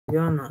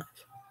You're not.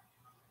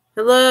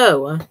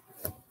 Hello.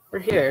 We're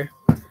here.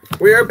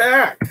 We are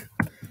back.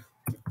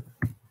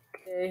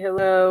 Okay,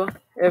 hello,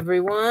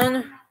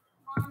 everyone.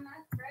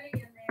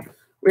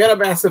 We had a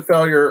massive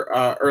failure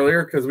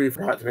earlier because we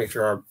forgot to make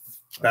sure our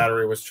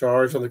battery was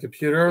charged on the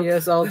computer.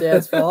 Yes, all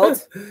Dad's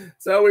fault.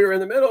 So we were in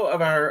the middle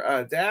of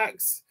our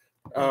DAX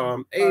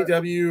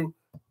AEW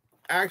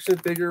action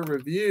figure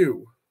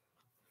review.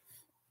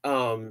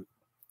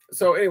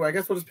 So anyway, I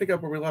guess we'll just pick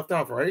up where we left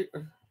off, right?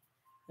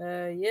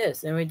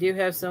 Yes, and we do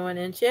have someone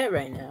in chat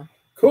right now.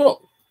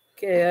 Cool.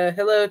 Okay,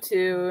 hello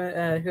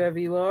to whoever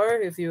you are.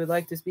 If you would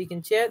like to speak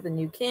in chat, then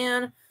you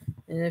can.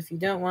 And if you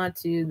don't want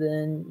to,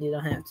 then you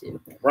don't have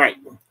to. Right.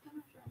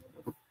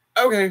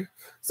 Okay.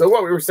 So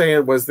what we were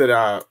saying was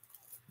that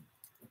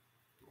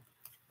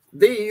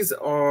these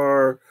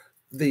are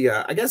the,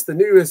 I guess, the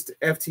newest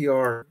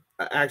FTR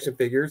action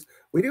figures.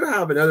 We do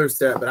have another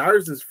set, but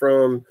ours is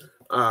from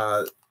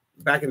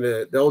back in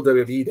the old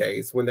WWE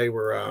days when they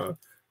were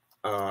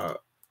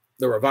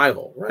the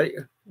Revival, right?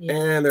 Yeah.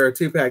 And they're a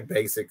 2-pack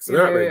basic, so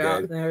they're not very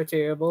good. They're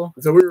terrible.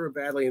 So we were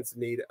badly in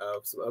some need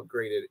of some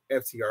upgraded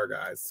FTR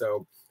guys.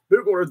 So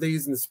Boog ordered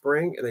these in the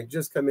spring, and they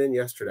just come in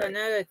yesterday.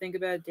 Now that I think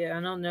about it,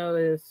 I don't know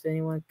if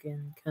anyone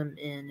can come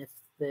in.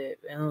 I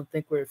don't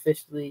think we're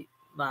officially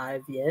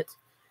live yet.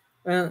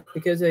 Well,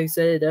 because I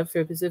set it up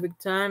for Pacific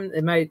time,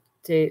 it might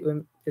take.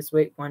 Just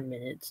wait 1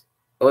 minute.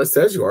 Well, it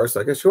says you are,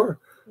 so I guess sure.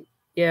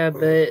 Yeah,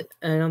 but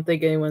I don't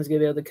think anyone's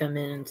gonna be able to come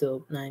in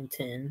until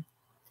 9:10.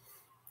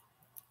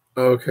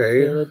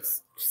 Okay. So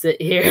let's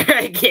sit here,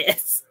 I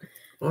guess.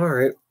 All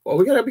right. Well,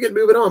 we gotta get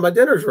moving on. My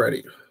dinner's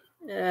ready.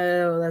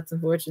 Oh, that's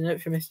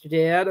unfortunate for Mr.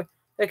 Dad.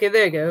 Okay,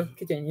 there you go.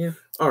 Continue.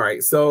 All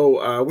right.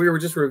 So we were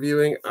just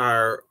reviewing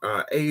our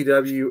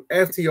AEW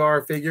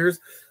FTR figures.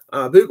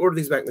 Boog ordered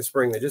these back in the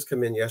spring. They just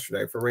come in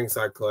yesterday from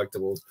Ringside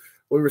Collectibles.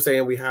 We were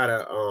saying we had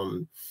an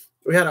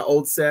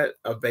old set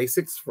of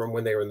basics from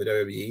when they were in the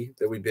WWE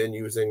that we've been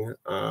using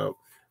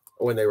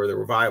when they were the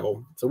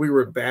Revival. So we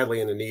were badly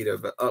in the need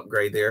of an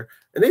upgrade there.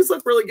 And these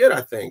look really good, I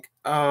think.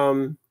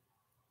 The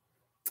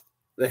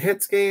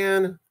head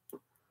scan,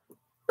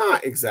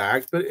 not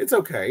exact, but it's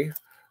okay.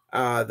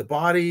 The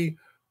body,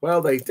 well,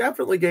 they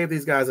definitely gave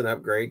these guys an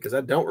upgrade because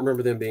I don't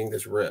remember them being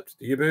this ripped.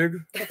 Do you, Boog?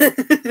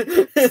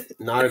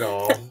 Not at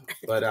all.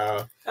 But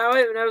I don't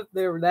even know if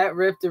they were that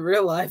ripped in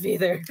real life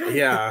either.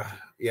 Yeah.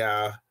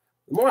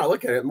 The more I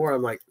look at it, the more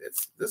I'm like,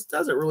 this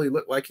doesn't really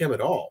look like him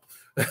at all.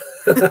 I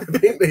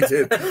think they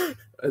did.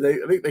 I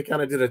think they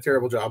kind of did a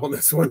terrible job on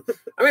this one.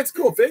 I mean, it's a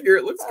cool figure.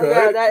 It looks good.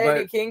 Yeah, that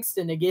Eddie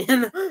Kingston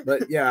again.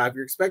 But yeah, if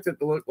you're expecting it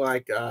to look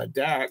like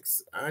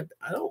Dax, I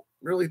don't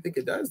really think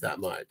it does that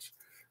much.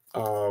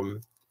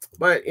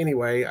 But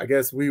anyway, I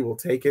guess we will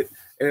take it.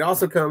 And it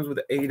also comes with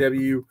the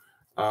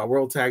AEW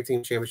World Tag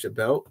Team Championship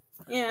belt.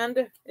 And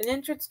an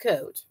entrance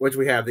coat. Which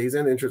we have these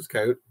in entrance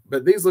coat.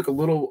 But these look a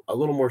little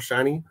more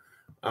shiny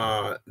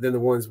than the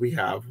ones we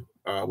have,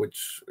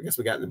 which I guess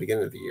we got in the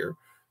beginning of the year.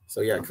 So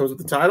yeah, it comes with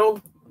the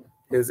title,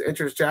 his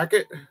entrance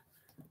jacket,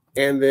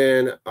 and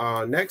then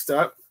next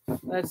up,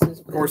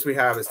 of course, we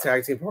have his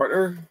tag team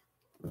partner,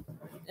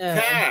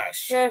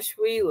 Cash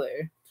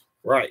Wheeler.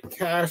 Right,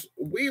 Cash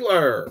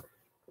Wheeler.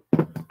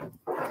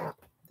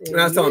 And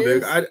I was telling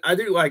Boog, I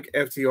do like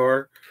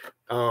FTR.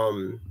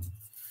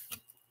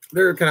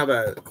 They're kind of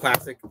a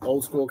classic,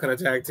 old school kind of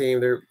tag team.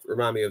 They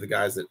remind me of the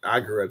guys that I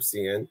grew up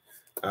seeing.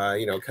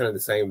 Kind of the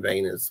same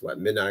vein as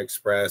Midnight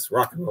Express,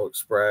 Rock and Roll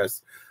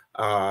Express,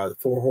 the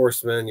Four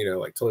Horsemen,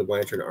 like Tully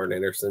Blanchard and Arn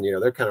Anderson.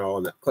 They're kind of all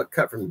in that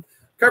cut from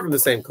the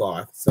same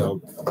cloth.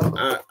 So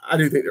I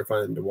do think they're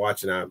fun to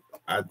watch, and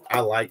I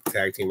like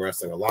tag team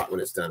wrestling a lot when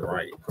it's done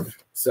right.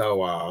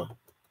 So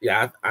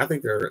yeah, I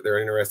think they're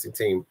an interesting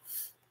team.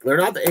 They're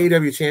not the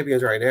AEW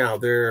champions right now.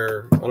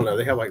 I don't know.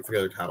 They have like 3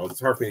 other titles. It's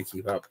hard for me to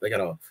keep up. They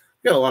got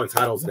a lot of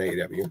titles in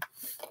AEW,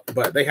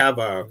 but they've got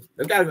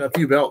a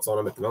few belts on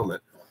them at the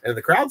moment. And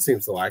the crowd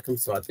seems to like them,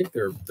 so I think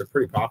they're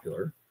pretty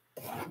popular,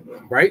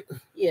 right?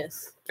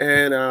 Yes.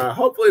 And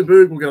hopefully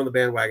Boog will get on the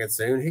bandwagon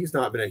soon. He's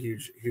not been a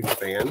huge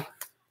fan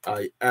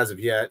as of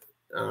yet.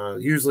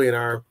 Usually in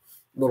our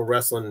little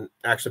wrestling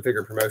action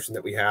figure promotion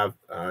that we have,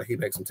 he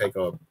makes them take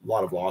a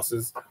lot of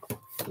losses.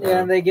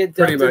 Yeah, they get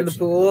dumped in the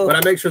pool. But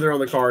I make sure they're on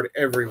the card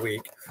every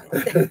week.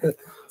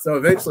 So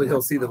eventually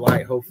he'll see the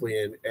light,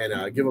 hopefully,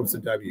 and give them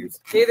some W's.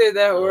 Either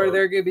that or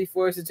they're going to be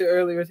forced into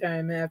early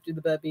retirement after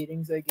the butt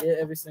beatings I get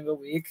every single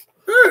week.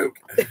 Boog,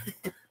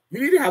 you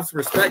need to have some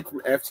respect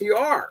from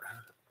FTR.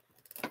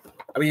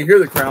 I mean, you hear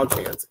the crowd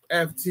chants,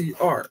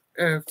 FTR,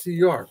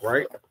 FTR,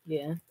 right?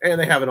 Yeah.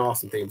 And they have an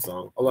awesome theme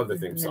song. I love their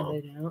theme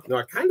song. They don't. No,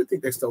 I kind of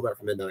think they stole that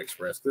from Midnight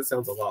Express because it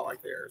sounds a lot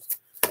like theirs.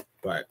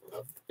 But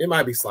it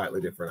might be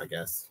slightly different, I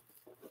guess.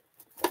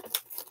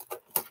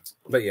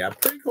 But yeah,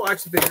 pretty cool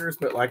action figures.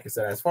 But like I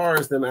said, as far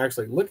as them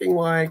actually looking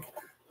like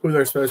who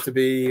they're supposed to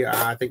be,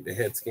 I think the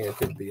head scan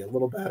could be a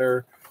little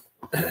better.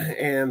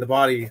 And the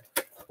body,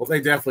 well,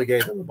 they definitely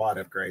gave them the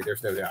body upgrade.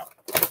 There's no doubt.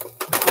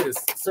 It is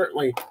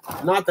certainly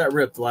not that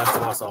ripped the last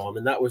time I saw him.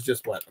 And that was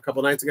just, a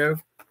couple nights ago?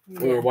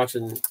 We were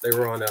watching. They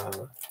were on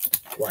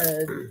what?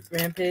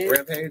 Rampage.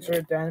 Rampage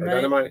or Dynamite. Or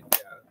Dynamite.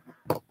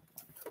 Yeah.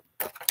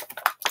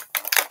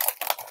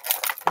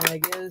 And I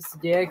guess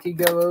Dad could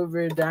go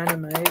over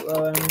Dynamite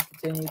while I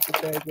continue to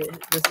try to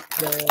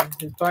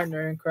get his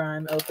partner in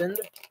crime opened.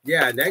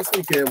 Yeah, next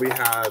weekend we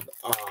have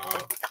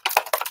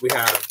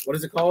what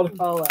is it called?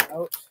 All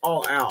Out.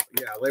 All Out.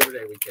 Yeah, Labor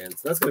Day weekend.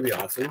 So that's gonna be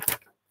awesome.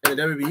 And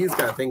the WWE's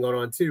got a thing going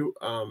on too.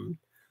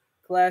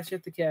 Clash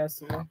at the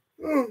Castle.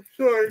 Oh,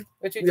 sorry.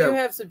 But you do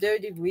have some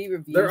WWE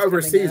reviews. They're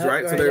overseas,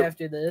 right? So they're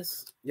after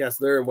this. Yes,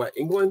 they're in what,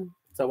 England?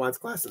 So why it's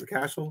Clash at the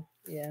Castle?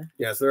 Yeah.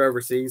 Yeah, so they're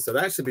overseas. So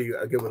that should be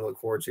a good one to look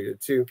forward to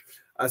too.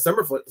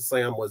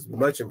 SummerSlam was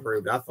much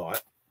improved, I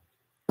thought.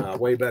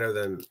 Way better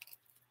than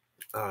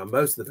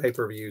most of the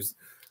pay-per-views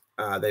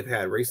they've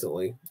had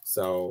recently.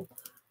 So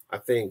I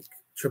think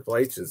Triple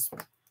H has,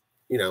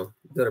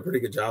 done a pretty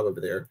good job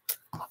over there.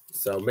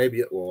 So maybe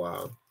it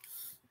will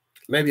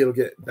maybe it'll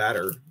get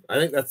better. I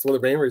think that's one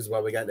of the main reasons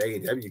why we got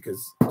AEW,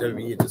 because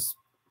WWE just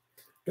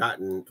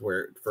gotten to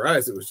where, for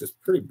us, it was just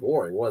pretty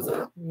boring, wasn't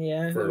it?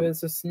 Yeah, it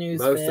was a snooze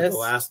most fest. of the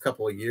last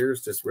couple of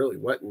years. Just really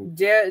wasn't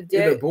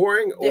either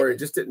boring or it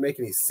just didn't make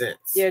any sense.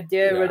 Yeah,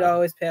 Dad would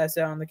always pass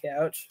out on the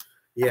couch.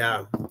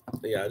 Yeah,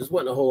 just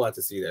wasn't a whole lot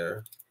to see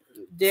there.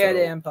 Dad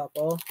and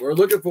Papa. We're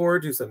looking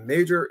forward to some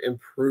major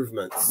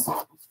improvements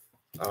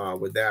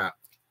with that.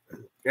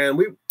 And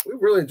we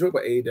really enjoyed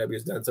what AEW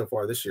has done so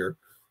far this year.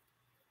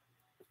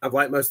 I've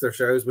liked most of their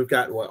shows. We've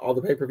gotten all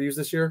the pay-per-views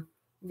this year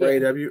for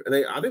AEW, and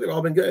I think they've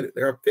all been good.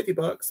 They're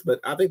 $50, but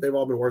I think they've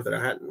all been worth it. We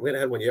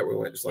hadn't had one yet. We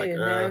went just like,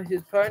 now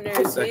his partner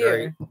is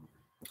here. Great.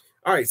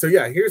 All right, so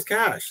yeah, here's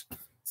Cash.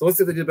 So let's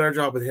see if they did a better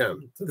job with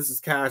him. So this is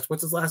Cash.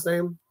 What's his last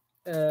name?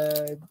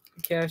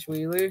 Cash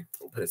Wheeler.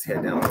 We'll put his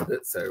head down a little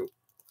bit so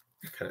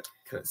kind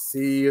of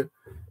see.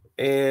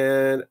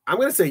 And I'm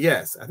gonna say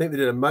yes. I think they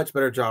did a much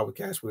better job with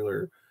Cash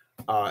Wheeler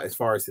as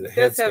far as the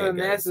head. Does have a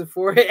massive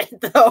forehead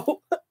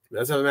though.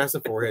 Does have a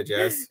massive forehead,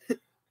 yes.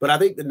 But I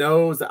think the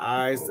nose, the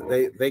eyes,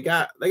 they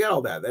got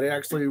all that. That it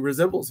actually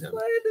resembles him.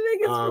 Why did they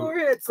make his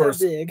forehead so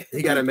big?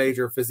 He got a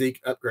major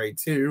physique upgrade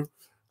too.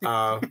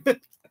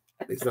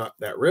 He's not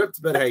that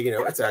ripped, but hey,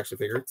 it's action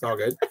figure. It's all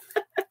good.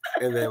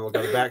 And then we'll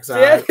go to the backside.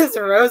 Yeah, just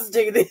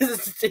roasting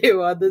these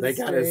two on the stream. They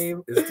got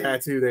his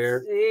tattoo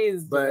there.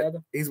 Jeez, but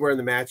he's wearing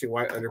the matching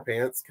white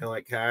underpants, kind of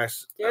like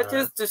Cash. Yeah,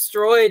 just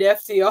destroyed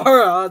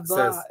FTR on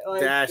says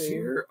Dash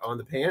here on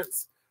the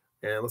pants.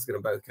 And let's get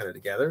them both kind of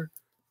together.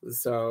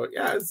 So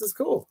yeah, this is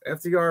cool.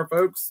 FTR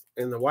folks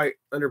in the white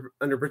under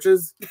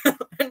britches.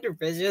 Under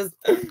britches.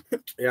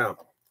 Yeah.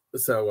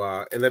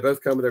 So and they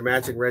both come with their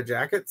matching red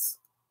jackets,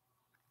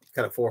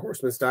 kind of Four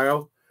Horsemen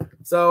style.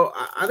 So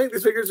I think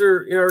these figures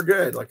are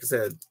good. Like I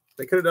said,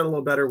 they could have done a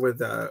little better with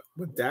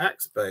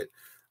Dax, but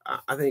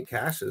I think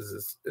Cash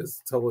is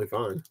totally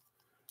fine.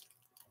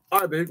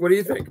 All right, Big. What do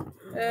you think?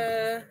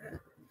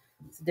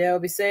 Today I'll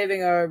be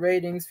saving our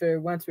ratings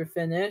for once we're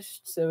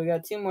finished. So we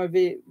got 2 more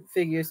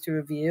figures to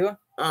review.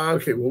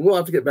 Okay, well, we'll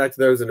have to get back to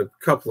those in a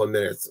couple of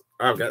minutes.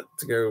 I've got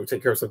to go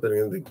take care of something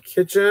in the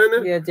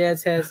kitchen. Yeah, Dad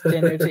has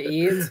dinner to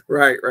eat.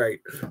 Right.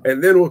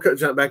 And then we'll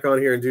jump back on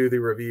here and do the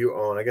review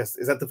on, I guess,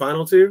 is that the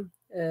final 2?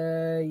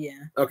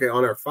 Yeah. Okay,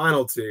 on our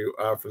final 2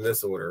 from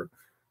this order.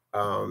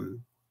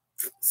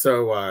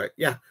 So,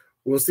 yeah,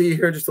 we'll see you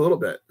here in just a little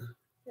bit.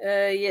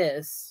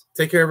 Yes.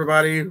 Take care,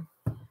 everybody.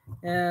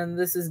 And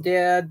this is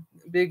Dad,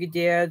 Big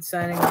Dad,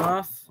 signing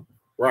off.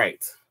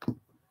 Right. All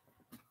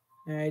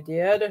right,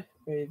 Dad.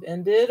 We've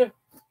ended.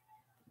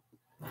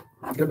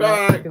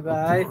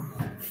 Goodbye.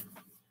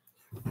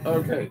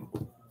 Okay.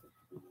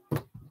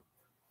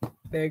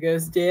 There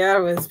goes Dad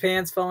with his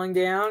pants falling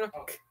down.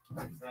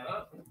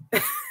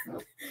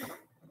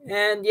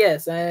 And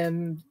yes, I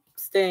am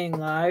staying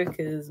live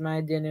because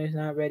my dinner's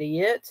not ready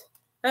yet.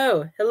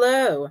 Oh,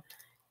 hello.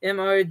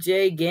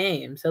 MRJ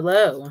Games.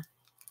 Hello.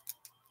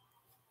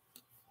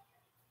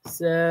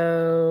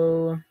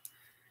 So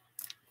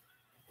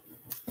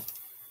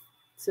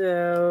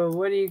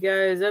what are you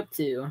guys up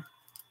to?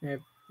 Or,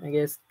 I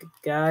guess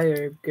guy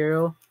or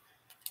girl?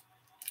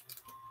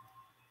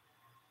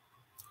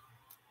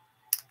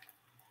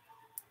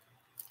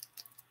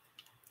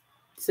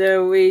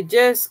 So we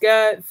just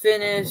got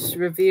finished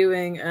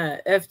reviewing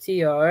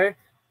FTR,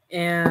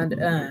 and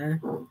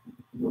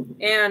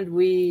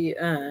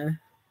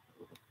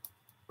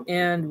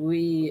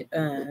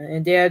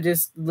Dad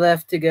just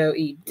left to go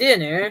eat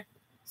dinner.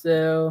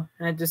 So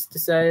I just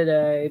decided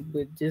I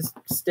would just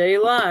stay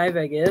live,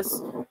 I guess.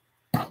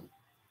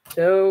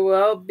 So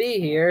I'll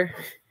be here.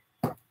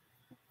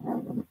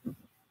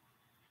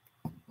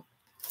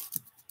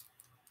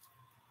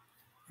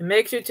 And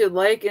make sure to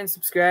like and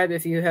subscribe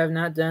if you have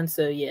not done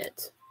so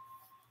yet.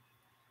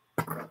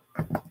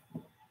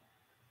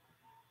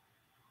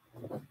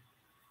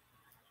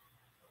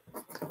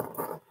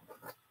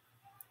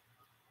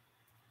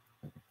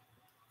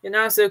 And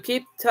also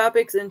keep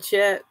topics in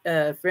chat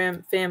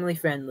family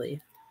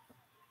friendly.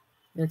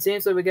 And it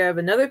seems like we have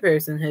another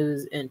person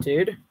who's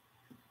entered.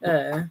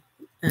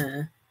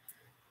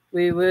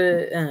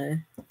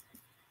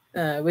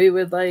 we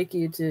would like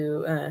you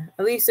to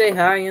at least say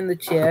hi in the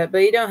chat, but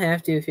you don't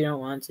have to if you don't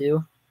want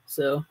to.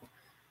 So,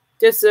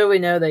 just so we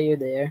know that you're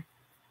there.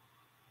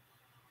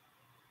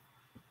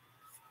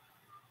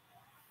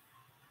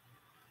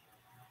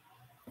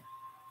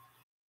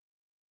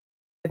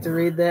 I have to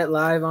read that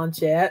live on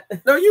chat.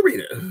 No, you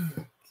read it.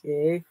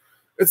 Okay.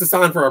 It's a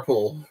sign for our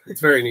pool. It's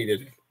very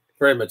needed.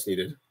 Very much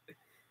needed.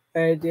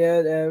 All right,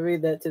 Dad,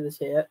 read that to the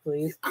chat,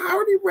 please. I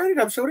already read it.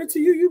 I'm showing it to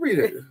you. You read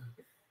it.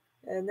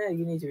 No,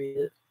 you need to read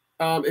it.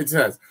 It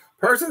says,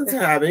 persons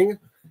having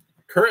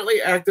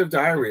currently active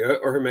diarrhea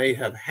or who may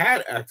have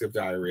had active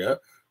diarrhea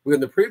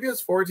within the previous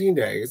 14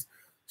 days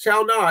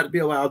shall not be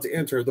allowed to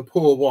enter the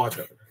pool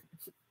water.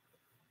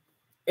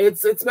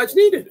 It's much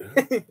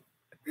needed.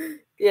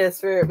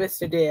 Yes, for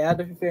Mr.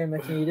 Dad, very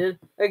much needed.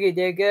 Okay,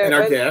 Dad, And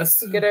our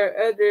guests. get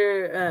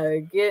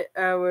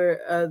our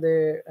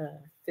other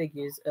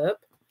figures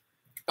up.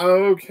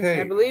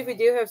 Okay. I believe we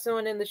do have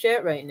someone in the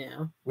chat right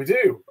now. We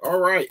do. All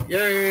right.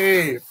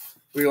 Yay.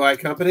 We like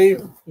company?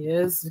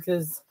 Yes,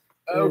 because...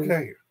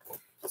 Okay.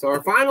 So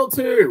our final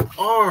two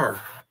are...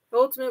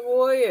 Ultimate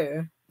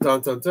Warrior.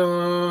 Dun, dun,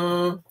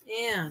 dun.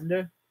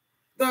 And...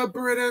 the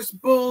British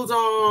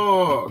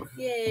Bulldog.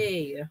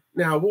 Yay.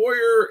 Now,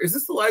 Warrior, is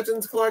this the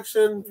Legends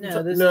collection?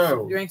 No, this is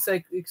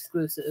Ringside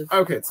exclusive.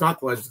 Okay, it's not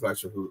the Legends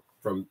collection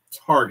from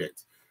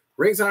Target.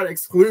 Ringside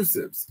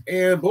exclusives.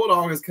 And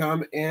Bulldog has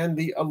come in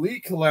the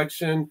Elite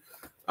collection.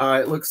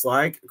 It looks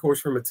like, of course,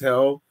 from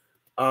Mattel.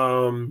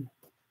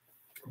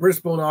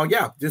 British Bulldog,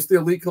 yeah, just the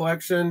Elite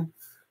collection.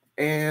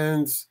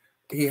 And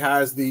he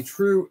has the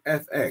True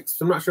FX.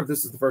 So I'm not sure if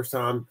this is the first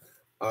time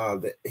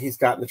that he's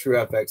gotten the True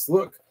FX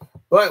look.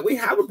 But we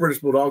have a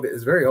British Bulldog that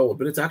is very old,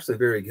 but it's actually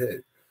very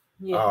good.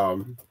 Yeah.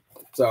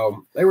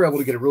 So they were able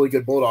to get a really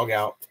good Bulldog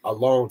out a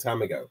long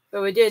time ago.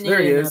 But we did need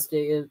an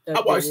updated I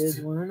watched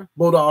one.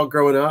 Bulldog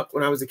growing up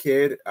when I was a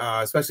kid,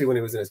 especially when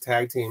he was in his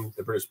tag team,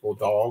 the British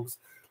Bulldogs,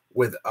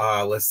 with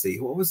let's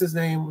see, what was his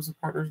name? What was the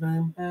partner's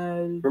name?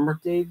 Remember?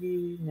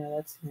 Davey. No,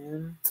 that's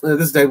him. This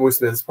is Dave Boy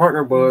Smith. His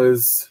partner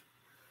was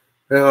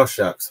oh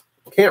shucks.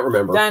 Can't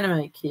remember.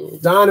 Dynamite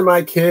Kid.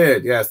 Dynamite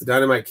Kid. Yes, the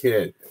Dynamite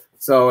Kid.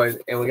 So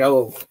and we got a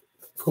little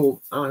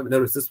cool. I haven't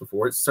noticed this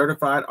before. It's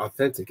certified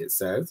authentic, it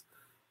says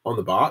on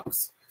the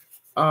box.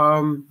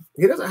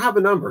 He doesn't have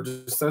a number,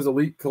 just says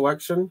Elite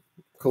Collection.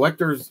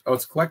 Collector's,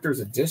 it's collector's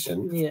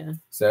edition. Yeah.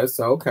 Says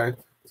so, okay.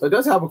 So it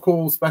does have a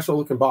cool special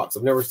looking box.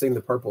 I've never seen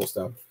the purple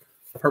stuff.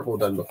 Purple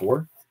done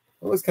before.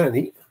 It looks kind of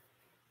neat.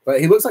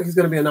 But he looks like he's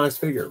gonna be a nice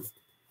figure.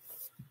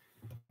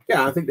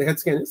 Yeah, I think the head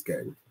scan is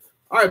good.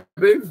 All right,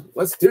 Boog,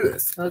 let's do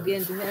this.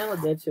 Again, now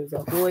that shows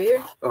up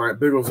Warrior. All right,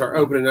 Boog will start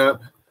opening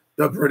up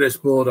the British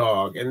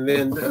Bulldog. And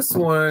then this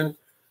one,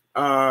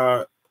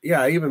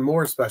 yeah, even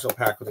more special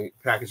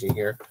packaging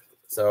here.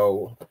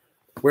 So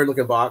weird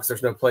looking box.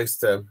 There's no place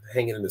to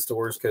hang it in the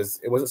stores because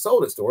it wasn't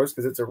sold at stores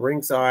because it's a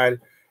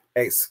Ringside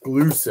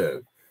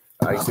exclusive.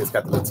 You see it's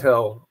got the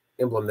Mattel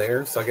emblem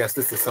there. So I guess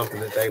this is something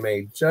that they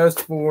made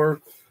just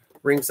for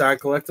Ringside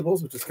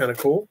Collectibles, which is kind of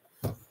cool.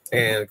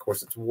 And of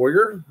course, it's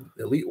Warrior,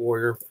 Elite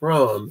Warrior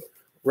from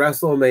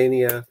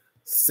WrestleMania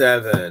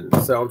 7.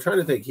 So I'm trying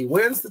to think. He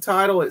wins the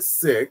title at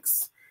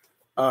 6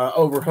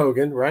 over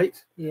Hogan,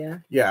 right? Yeah.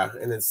 Yeah.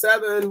 And then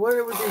 7, what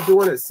was he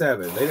doing at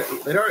 7?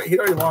 He'd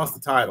already lost the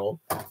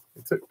title.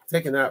 They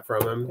taken that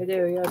from him. Right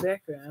there, we got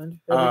background.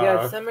 But we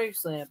got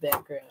SummerSlam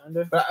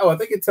background. I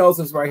think it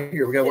tells us right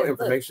here. We got a little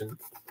information. Look.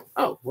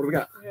 Oh, what do we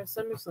got? We got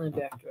SummerSlam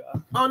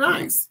backdrop. Oh,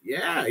 nice.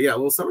 Yeah, a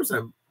little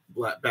SummerSlam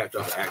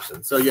backdrop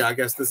action. So yeah, I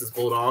guess this is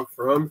Bulldog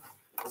from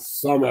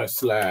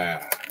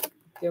SummerSlam.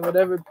 Yeah,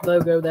 whatever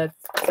logo that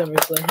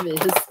SummerSlam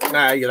is.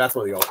 Yeah, that's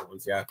one of the older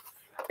ones. Yeah,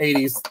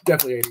 80s,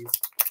 definitely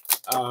 80s.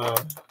 All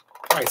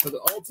right, so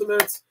the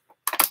Ultimate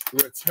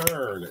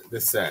Return.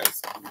 This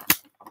says.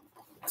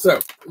 So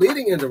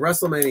leading into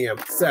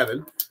WrestleMania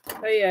 7.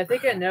 Oh yeah, I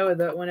think I know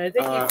that one. I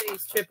think he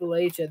faced Triple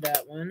H at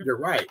that one. You're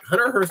right.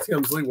 Hunter Hearst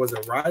Helmsley was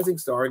a rising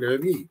star in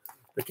WWE.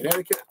 The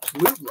Connecticut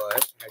Blue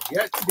Blood had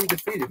yet to be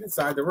defeated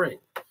inside the ring,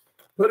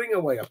 putting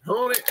away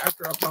opponent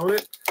after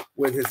opponent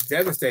with his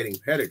devastating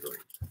pedigree.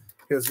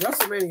 His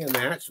WrestleMania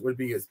match would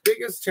be his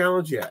biggest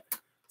challenge yet.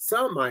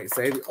 Some might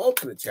say the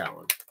ultimate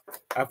challenge.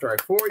 After a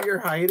 4-year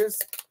hiatus,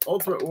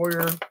 Ultimate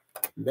Warrior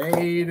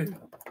made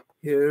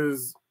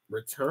his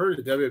return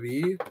to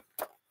WWE.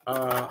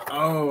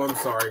 Oh, I'm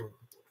sorry.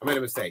 I made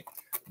a mistake.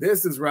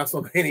 This is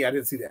WrestleMania. I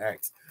didn't see the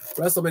X.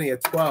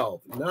 WrestleMania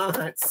 12,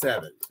 not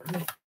 7.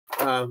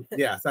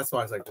 Yeah, that's why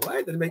I was like, what?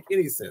 That didn't make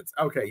any sense.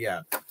 Okay,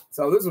 yeah.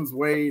 So this was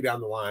way down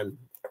the line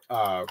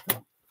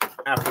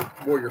after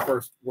Warrior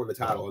first won the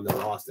title and then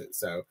lost it.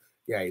 So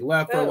yeah, he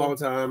left for a long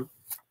time,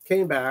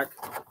 came back,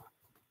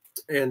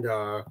 and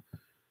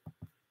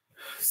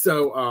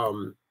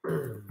so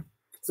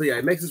yeah,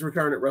 he makes his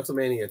return at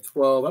WrestleMania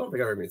 12. I don't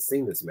think I've ever even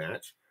seen this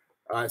match.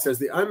 It says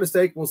the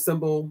unmistakable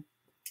symbol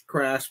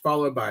crash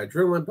followed by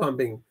adrenaline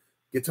pumping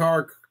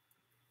guitar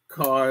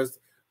caused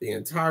the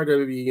entire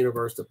WWE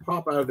universe to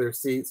pop out of their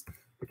seats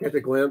to catch a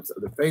glimpse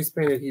of the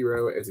face-painted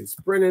hero as he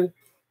sprinted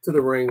to the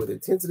ring with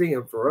intensity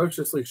and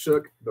ferociously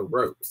shook the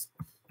ropes.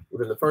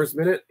 Within the first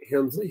minute,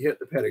 Hemsley hit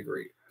the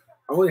pedigree.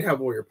 Only to have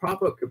Warrior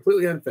pop up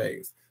completely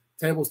unfazed.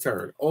 Tables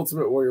turn.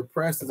 Ultimate Warrior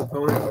pressed his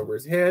opponent over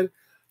his head,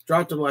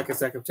 dropped him like a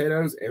sack of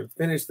potatoes, and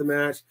finished the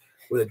match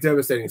with a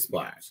devastating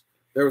splash.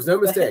 There was no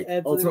mistake.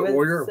 Ultimate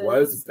Warrior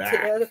was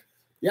back.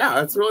 Yeah,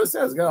 that's what it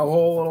says. It's got a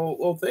whole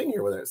little thing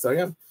here with it. So,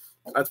 yeah,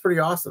 that's pretty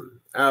awesome.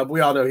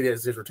 We all know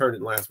his return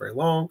didn't last very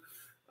long.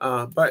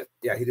 But,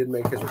 yeah, he did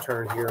make his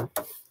return here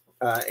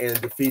and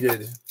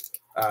defeated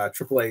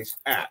Triple H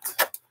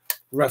at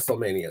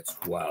WrestleMania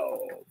 12.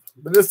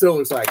 But this still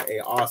looks like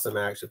an awesome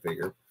action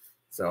figure.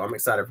 So I'm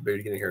excited for Boog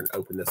to get in here and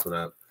open this one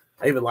up.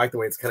 I even like the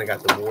way it's kind of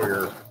got the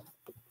Warrior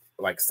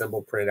like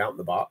symbol printed out in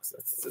the box.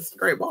 It's a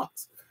great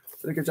box.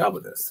 Did a good job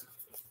with this.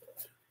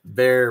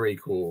 Very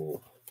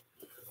cool.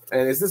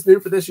 And is this new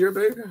for this year,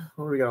 Boog?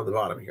 What do we got on the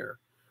bottom here?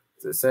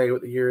 Does it say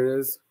what the year it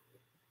is?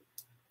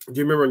 Do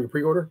you remember on your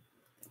pre-order?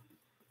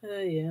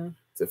 Yeah.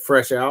 Is it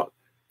fresh out?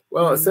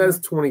 Well, it says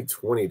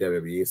 2020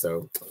 WWE,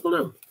 so I don't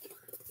know.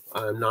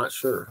 I'm not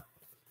sure.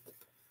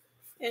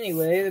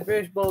 Anyway, the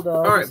British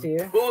Bulldog is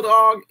here.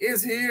 Bulldog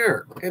is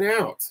here and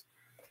out.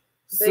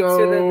 Thanks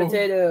for the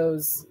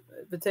potatoes.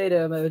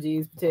 Potato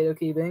emojis, potato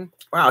keeping.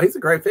 Wow, he's a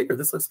great figure.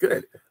 This looks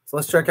good. So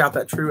let's check out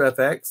that True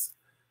FX.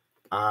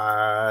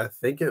 I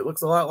think it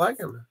looks a lot like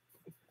him.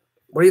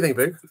 What do you think,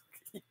 Boog?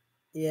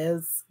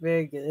 Yes,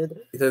 very good.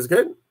 You think it's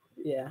good?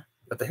 Yeah.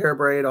 Got the hair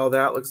braid, all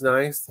that looks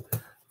nice.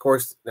 Of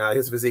course, now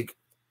his physique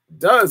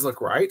does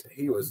look right.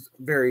 He was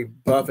very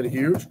buff and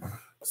huge.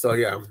 So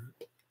yeah,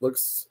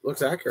 looks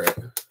accurate.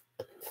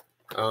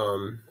 It's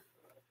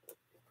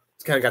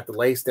kind of got the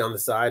lace down the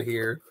side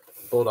here,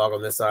 Bulldog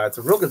on this side.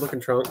 So real good looking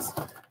trunks.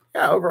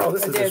 Yeah, overall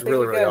this is just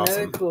really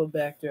awesome. Cool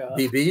backdrop.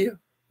 BB.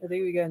 I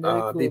think we got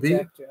another cool BB?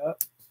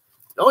 backdrop.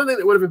 The only thing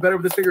that would have been better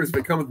with this figure is if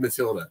it come with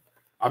Matilda.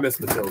 I miss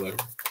Matilda.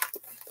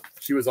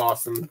 She was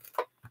awesome.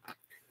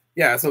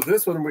 Yeah, so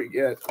this one we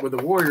get with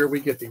the Warrior, we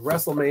get the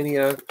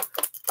WrestleMania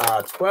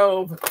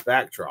 12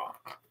 backdrop.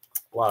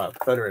 A lot of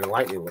thunder and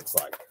lightning looks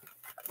like.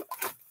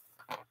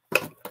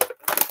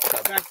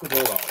 Back to the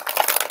Bulldog.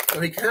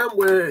 So he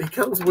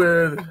comes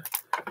with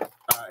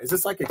is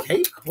this like a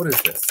cape? What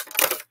is this?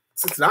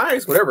 It's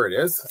nice, whatever it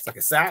is. It's like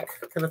a sack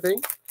kind of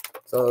thing.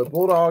 So the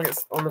Bulldog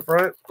is on the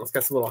front. It's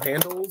got some little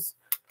handles.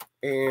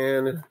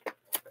 And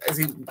is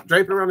he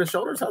draping around his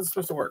shoulders? How's it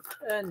supposed to work?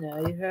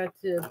 No, you have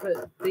to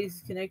put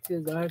these connect to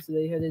his arms, so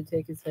they had to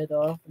take his head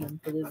off and then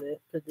put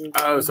it.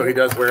 Oh, so he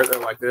does wear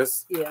it like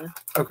this? Yeah.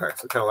 Okay,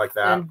 so kind of like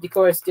that. And of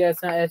course,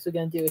 Dad's not actually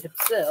going to do it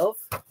himself.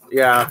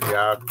 Yeah.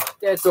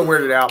 Dad's still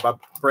weirded out by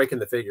breaking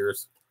the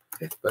figures.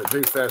 But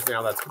Boog says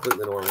now that's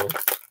completely normal.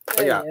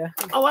 But yeah,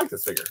 I like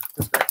this figure.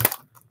 It's great.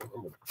 I'm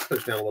going to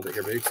push down a little bit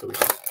here, Boog, so we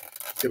can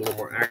get a little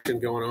more action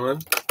going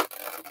on.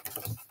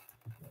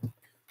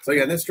 So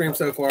yeah, in this stream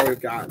so far,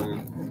 we've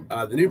gotten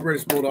the new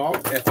British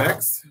Bulldog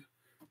FX.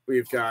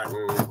 We've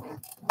gotten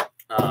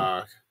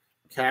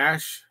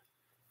Cash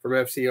from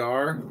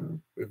FCR.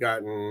 We've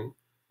gotten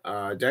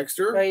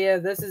Dexter. Oh yeah,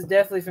 this is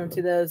definitely from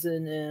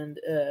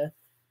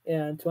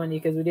 2020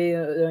 because we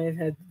don't even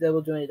have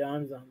double jointed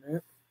arms on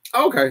it.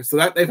 Okay, so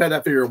that they've had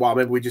that figure a while.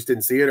 Maybe we just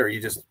didn't see it, or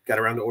you just got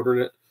around to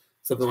ordering it,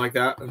 something like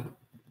that.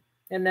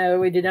 And no,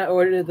 we did not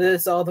order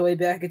this all the way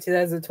back in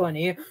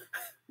 2020.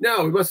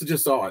 No, we must have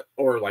just saw it,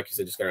 or like you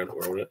said, just got around to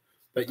ordering it.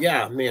 But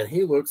yeah, man,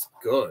 he looks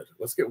good.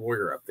 Let's get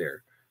Warrior up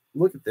there.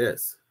 Look at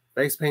this.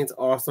 Face paint's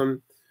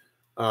awesome.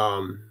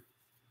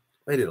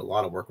 They did a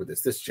lot of work with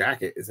this. This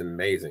jacket is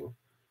amazing.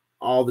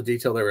 All the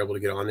detail they were able to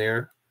get on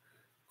there.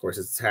 Of course,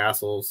 it's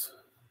tassels.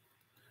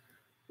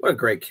 What a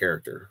great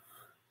character.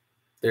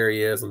 There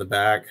he is on the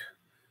back.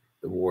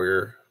 The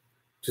Warrior.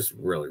 Just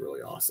really,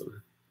 really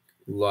awesome.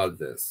 Love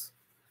this.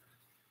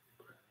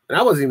 And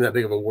I wasn't even that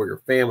big of a Warrior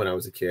fan when I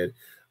was a kid.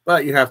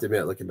 But you have to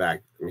admit, looking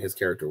back, I mean, his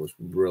character was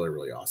really,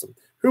 really awesome.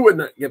 Who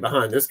wouldn't get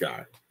behind this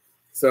guy?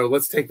 So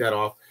let's take that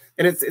off.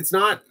 And it's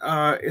kind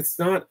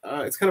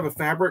of a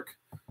fabric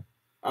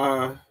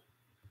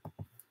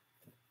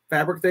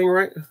thing,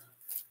 right?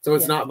 So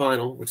it's not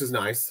vinyl, which is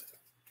nice.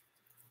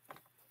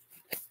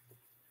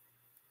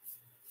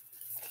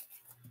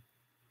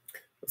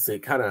 Let's see,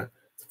 kind of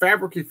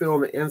fabricy feel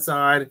on the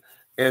inside,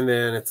 and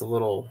then it's a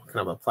little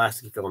kind of a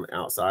plasticky feel on the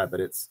outside,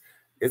 but it's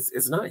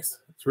nice.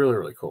 It's really,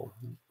 really cool.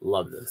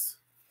 Love this.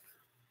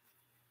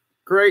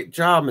 Great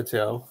job,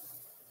 Mattel.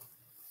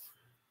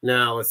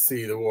 Now let's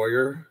see the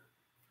Warrior.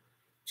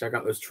 Check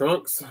out those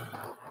trunks.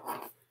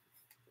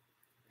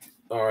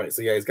 All right,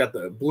 so yeah, he's got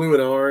the blue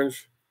and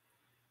orange,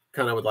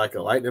 kind of with like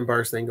a lightning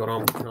burst thing going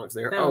on with the trunks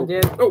there. Oh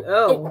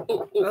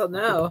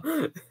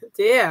no,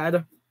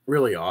 Dad.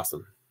 Really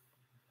awesome.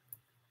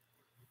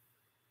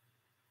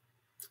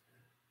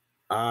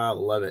 I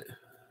love it. I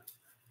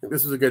think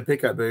this was a good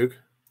pickup, Boog.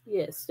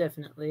 Yes,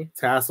 definitely.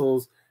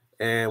 Tassels,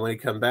 and when he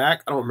come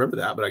back, I don't remember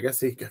that, but I guess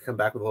he could come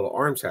back with a little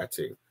arm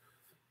tattoo.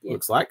 Yeah.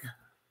 Looks like.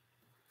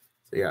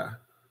 So yeah,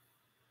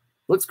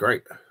 looks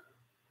great.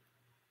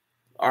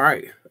 All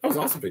right, that was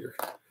an awesome figure.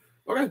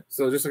 Okay,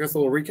 so just I guess a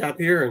little recap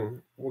here,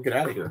 and we'll get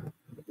out of here.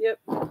 Yep.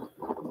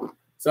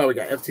 So we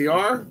got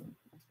FTR,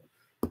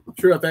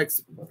 True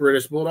FX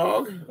British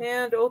Bulldog,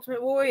 and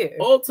Ultimate Warrior.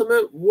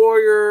 Ultimate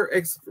Warrior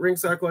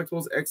Ringside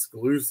Collectibles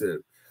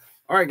exclusive.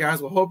 All right,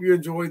 guys. Well, hope you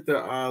enjoyed the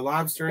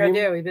live stream. Right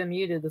there, we've been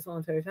muted this whole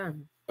entire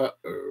time.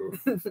 Uh-oh.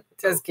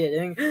 Just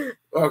kidding.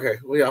 Okay.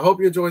 Well, yeah, I hope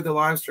you enjoyed the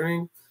live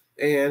stream.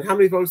 And how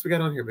many folks we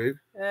got on here, babe?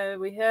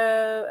 We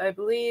have, I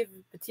believe,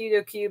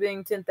 Petito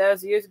cubing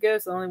 10,000 years ago.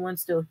 It's the only one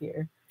still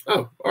here.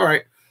 Oh, all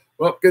right.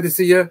 Well, good to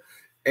see you.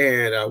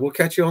 And we'll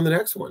catch you on the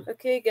next one.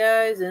 Okay,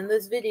 guys. In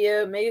this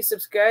video, make sure you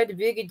subscribe to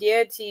Big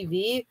Dad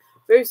TV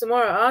for some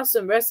more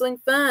awesome wrestling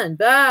fun.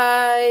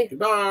 Bye.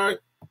 Goodbye.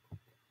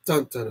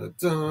 Dun, dun, dun,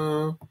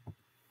 dun.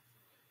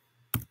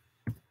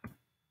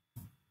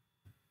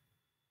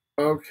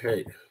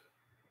 Okay.